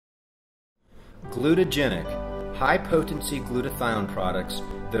Glutagenic, high-potency glutathione products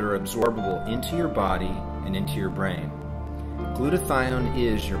that are absorbable into your body and into your brain. Glutathione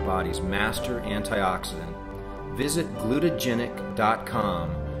is your body's master antioxidant. Visit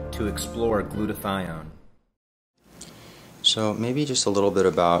Glutagenic.com to explore glutathione. So maybe just a little bit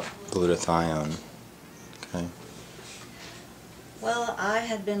about glutathione. Okay. Well, I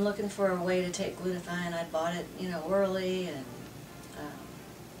had been looking for a way to take glutathione. I'd bought it, orally and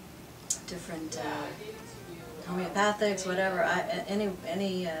different homeopathics, whatever.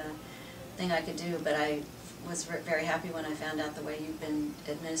 Any thing I could do, but I was very happy when I found out the way you've been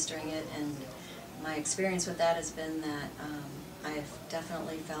administering it, and my experience with that has been that I've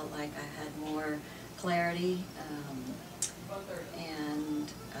definitely felt like I had more clarity,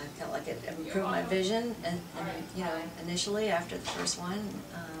 and I felt like it improved my vision. And initially after the first one,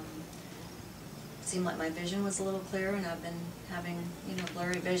 it seemed like my vision was a little clearer, and I've been having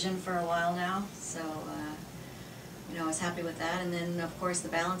blurry vision for a while now. So I was happy with that. And then of course the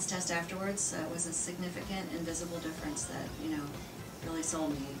balance test afterwards was a significant and visible difference that really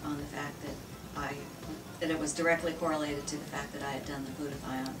sold me on the fact that it was directly correlated to the fact that I had done the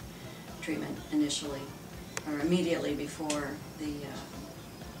glutathione treatment initially, or immediately before the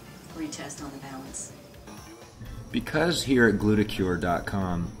retest on the balance. Because here at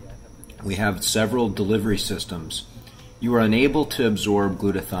Glutacure.com we have several delivery systems, you are unable to absorb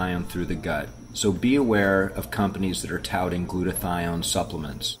glutathione through the gut. So be aware of companies that are touting glutathione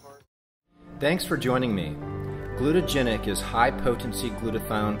supplements. Thanks for joining me. Glutagenic is high-potency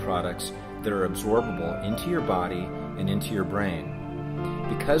glutathione products that are absorbable into your body and into your brain.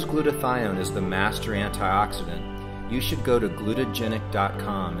 Because glutathione is the master antioxidant, you should go to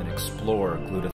Glutagenic.com and explore glutathione.